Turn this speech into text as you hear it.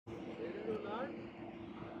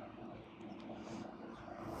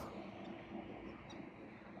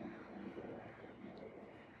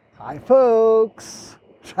Hi folks,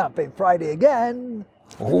 Champagne Friday again.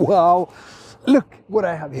 Wow, look what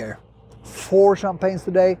I have here. 4 champagnes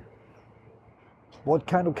today. What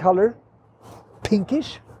kind of color?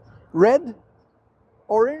 Pinkish, red,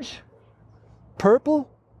 orange, purple,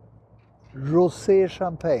 rosé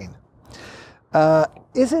champagne.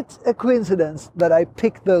 Is it a coincidence that I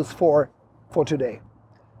picked those 4 for today?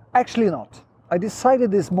 Actually not. I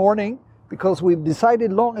decided this morning, because we've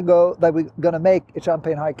decided long ago that we're going to make a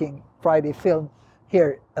Champagne Hiking Friday film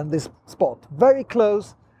here in this spot, very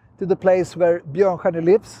close to the place where Björn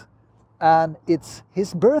lives, and it's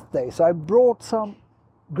his birthday. So I brought some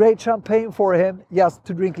great champagne for him just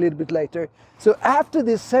to drink a little bit later. So after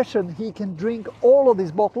this session, he can drink all of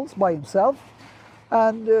these bottles by himself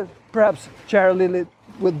and perhaps share a little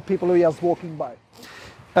with people who are just walking by.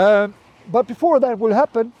 But before that will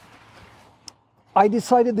happen, I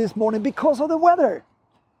decided this morning, because of the weather.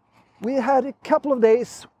 We had a couple of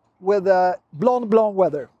days with blonde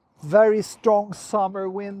weather, very strong summer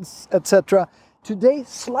winds, etc. Today,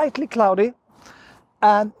 slightly cloudy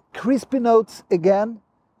and crispy notes again.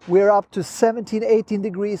 We're up to 17, 18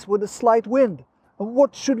 degrees with a slight wind. And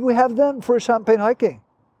what should we have then for champagne hiking?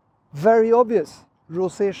 Very obvious,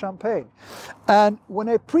 rosé champagne. And when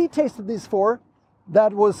I pre-tasted these 4,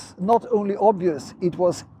 that was not only obvious, it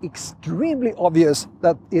was extremely obvious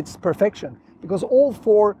that it's perfection, because all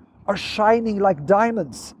 4 are shining like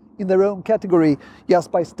diamonds in their own category just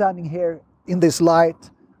by standing here in this light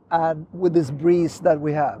and with this breeze that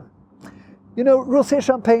we have. You know, rosé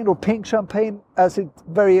champagne, or pink champagne as it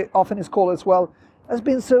very often is called as well, has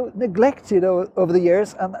been so neglected over the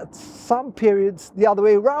years, and at some periods the other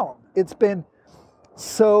way around. It's been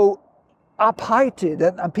so up-heighted,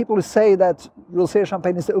 and people say that rosé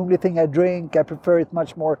champagne is the only thing I drink, I prefer it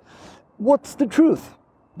much more. What's the truth?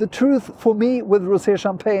 The truth for me with rosé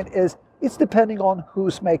champagne is it's depending on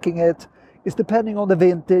who's making it, it's depending on the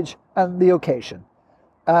vintage and the occasion.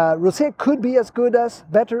 Rosé could be as good as,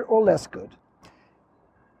 better or less good.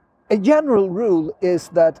 A general rule is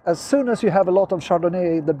that as soon as you have a lot of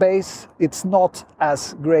Chardonnay in the base, it's not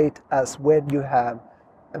as great as when you have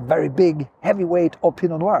a very big heavyweight of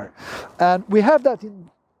Pinot Noir. And we have that in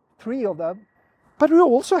 3 of them, but we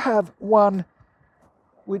also have one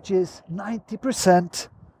which is 90%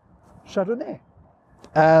 Chardonnay.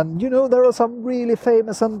 And you know, there are some really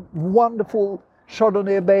famous and wonderful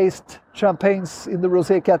Chardonnay-based champagnes in the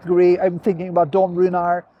rosé category. I'm thinking about Dom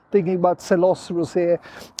Ruinart, thinking about Celos Rosé,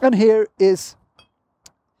 and here is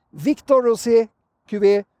Victor Rosé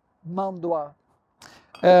Cuvée Mandois.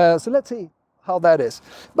 So let's see how that is.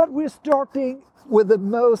 But we're starting with the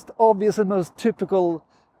most obvious and most typical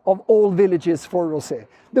of all villages for rosé.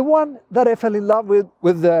 The one that I fell in love with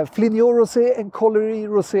Flignot Rosé and Collery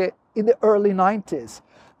Rosé in the early 90s.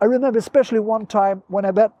 I remember especially one time when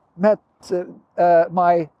I met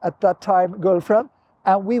my, at that time, girlfriend,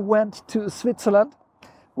 and we went to Switzerland.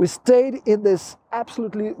 We stayed in this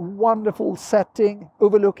absolutely wonderful setting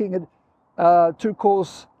overlooking a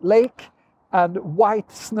turquoise lake and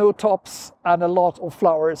white snow tops and a lot of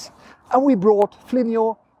flowers. And we brought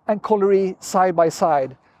Flignot and Collery side by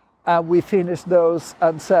side. And we finished those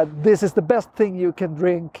and said, this is the best thing you can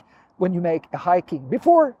drink when you make a hiking.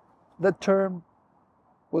 Before the term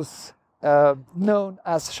was known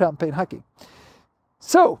as champagne hiking.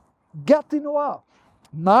 So, Gâté Noir,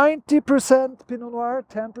 90% Pinot Noir,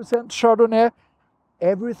 10% Chardonnay,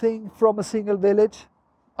 everything from a single village,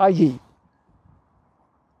 Ailly.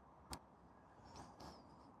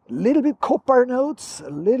 A little bit copper notes, a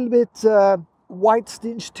little bit white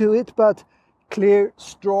tinge to it, but clear,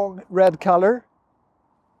 strong red color.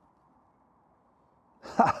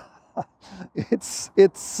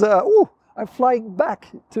 I'm flying back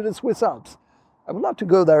to the Swiss Alps. I would love to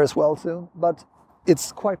go there as well soon, but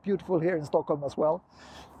it's quite beautiful here in Stockholm as well.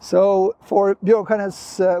 So for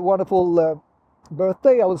Björn's wonderful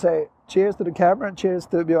birthday, I will say cheers to the camera and cheers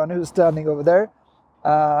to Björn, who's standing over there.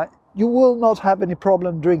 You will not have any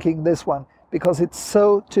problem drinking this one because it's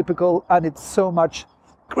so typical and it's so much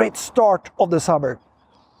great start of the summer.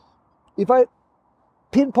 If I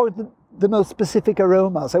pinpoint the most specific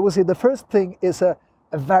aromas, I would say the first thing is a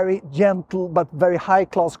very gentle but very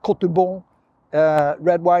high-class Côte du Bon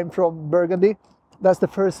red wine from Burgundy. That's the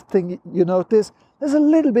first thing you notice. There's a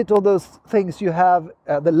little bit of those things you have,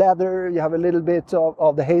 the leather, you have a little bit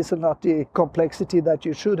of the hazelnutty complexity that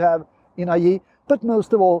you should have in Ailly, but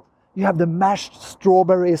most of all, you have the mashed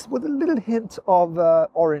strawberries with a little hint of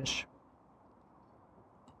orange.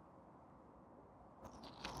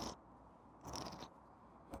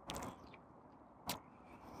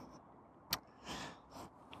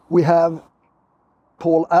 We have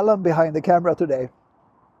Paul Allen behind the camera today.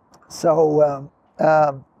 So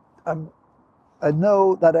I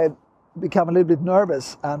know that I become a little bit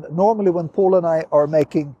nervous, and normally when Paul and I are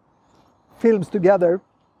making films together,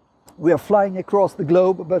 we are flying across the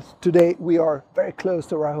globe, but today we are very close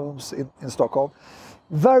to our homes in Stockholm.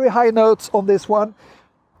 Very high notes on this one.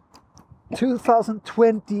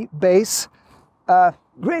 2020 base.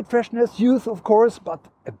 Great freshness, youth of course, but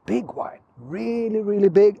a big wine. Really, really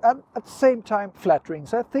big, and at the same time flattering.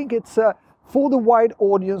 So I think it's for the wide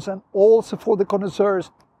audience and also for the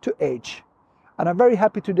connoisseurs to age. And I'm very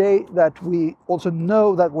happy today that we also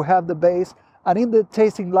know that we have the base. And in the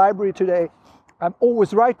tasting library today, I'm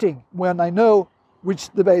always writing when I know which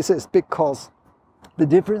the base is, because the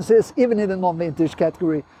differences, even in the non-vintage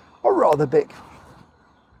category, are rather big.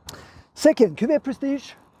 Second, Cuvée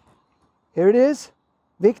Prestige. Here it is.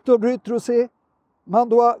 Victor Brut Rosé,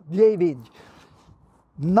 Mandois Vieille Vigne.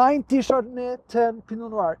 90 Chardonnay, 10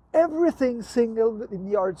 Pinot Noir. Everything single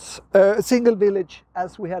vineyards, single village,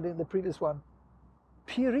 as we had in the previous one.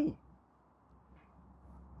 Pierry.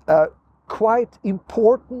 Quite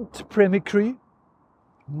important Premier Cru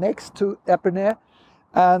next to Epernay,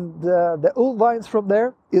 and the old wines from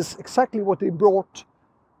there is exactly what they brought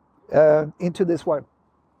into this wine.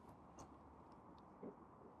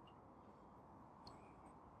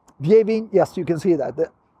 Vieille Vigne, yes, you can see that.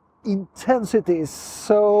 The intensity is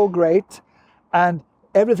so great, and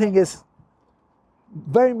everything is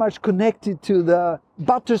very much connected to the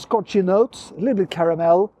butterscotchy notes, a little bit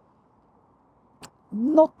caramel.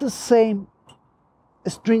 Not the same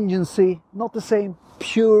astringency, not the same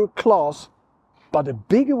pure class, but a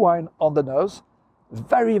bigger wine on the nose.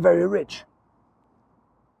 Very, very rich.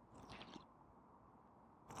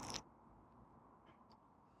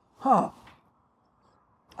 Huh.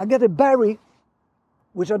 I get a berry,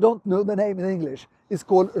 which I don't know the name in English. It's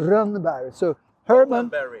called Rönnberry. So Herman.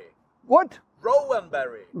 Rowanberry. What?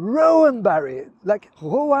 Rowanberry. Rowanberry, like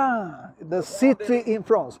Rouen, the city in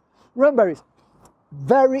France. Rowanberries.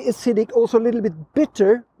 Very acidic, also a little bit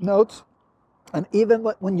bitter notes, and even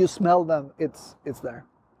when you smell them, it's there.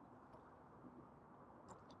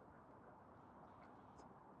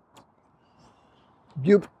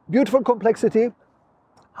 Beautiful complexity,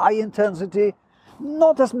 high intensity,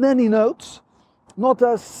 not as many notes, not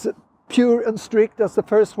as pure and strict as the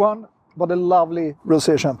first one, but a lovely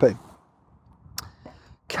rosé champagne.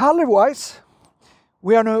 Color-wise,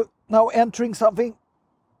 we are now entering something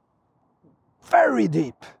very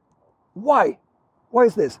deep. Why? Why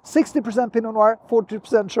is this? 60% Pinot Noir,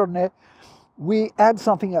 40% Chardonnay. We add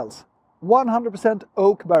something else. 100%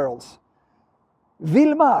 oak barrels.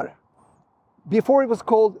 Villemar. Before it was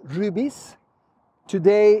called Rubis.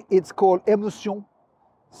 Today it's called Émotion.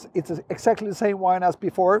 It's exactly the same wine as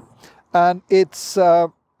before. And it's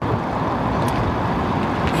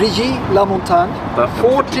Rigi La Montagne,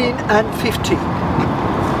 14 and 15.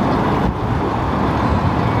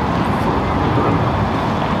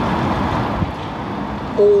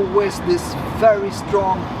 Always this very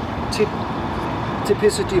strong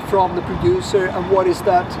typicity from the producer. And what is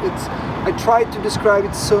that? I tried to describe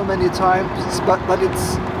it so many times, but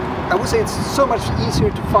I would say it's so much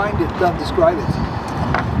easier to find it than describe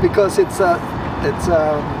it, because it's a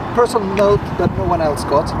personal note that no one else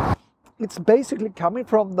got. It's basically coming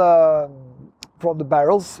from the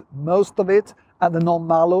barrels, most of it, and the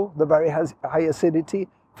non-malo, the very high acidity,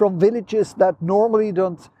 from villages that normally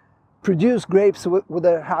don't produce grapes with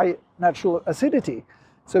a high natural acidity.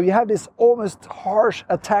 So you have this almost harsh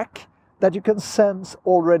attack that you can sense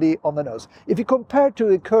already on the nose. If you compare to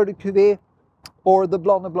a Cœur de Cuvée or the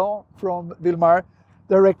Blanc de Blanc from Villemar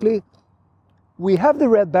directly, we have the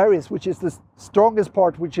red berries, which is the strongest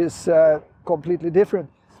part, which is completely different.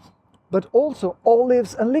 But also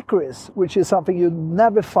olives and licorice, which is something you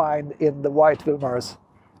never find in the white Villemars.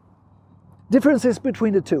 Differences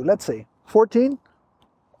between the two, let's see. 14.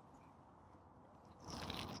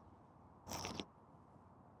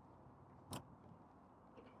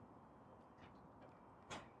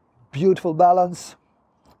 Beautiful balance.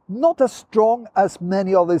 Not as strong as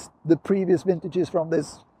many of the previous vintages from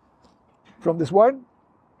this wine.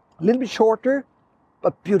 A little bit shorter,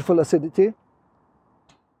 but beautiful acidity.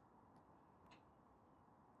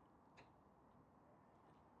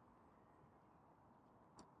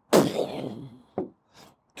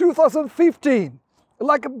 "2015,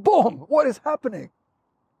 like a bomb. What is happening?"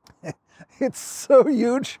 It's so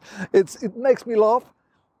huge. It makes me laugh.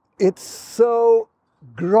 It's so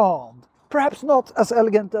grand. Perhaps not as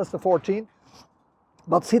elegant as the 14,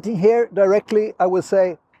 but sitting here directly, I will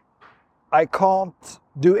say I can't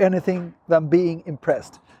do anything than being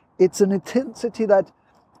impressed. It's an intensity that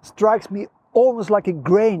strikes me almost like a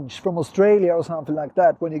Grange from Australia or something like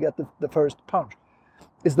that when you get the first punch.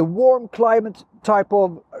 It's the warm climate type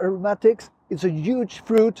of aromatics. It's a huge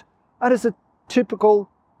fruit, and it's a typical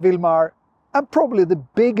Wilmar, and probably the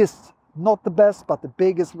biggest, not the best, but the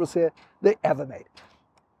biggest rosé they ever made.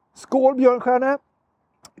 Skål Björnstjerne!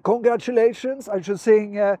 Congratulations! I should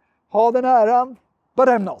sing Ha den äran, but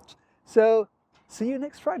I'm not. So, see you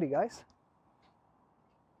next Friday, guys.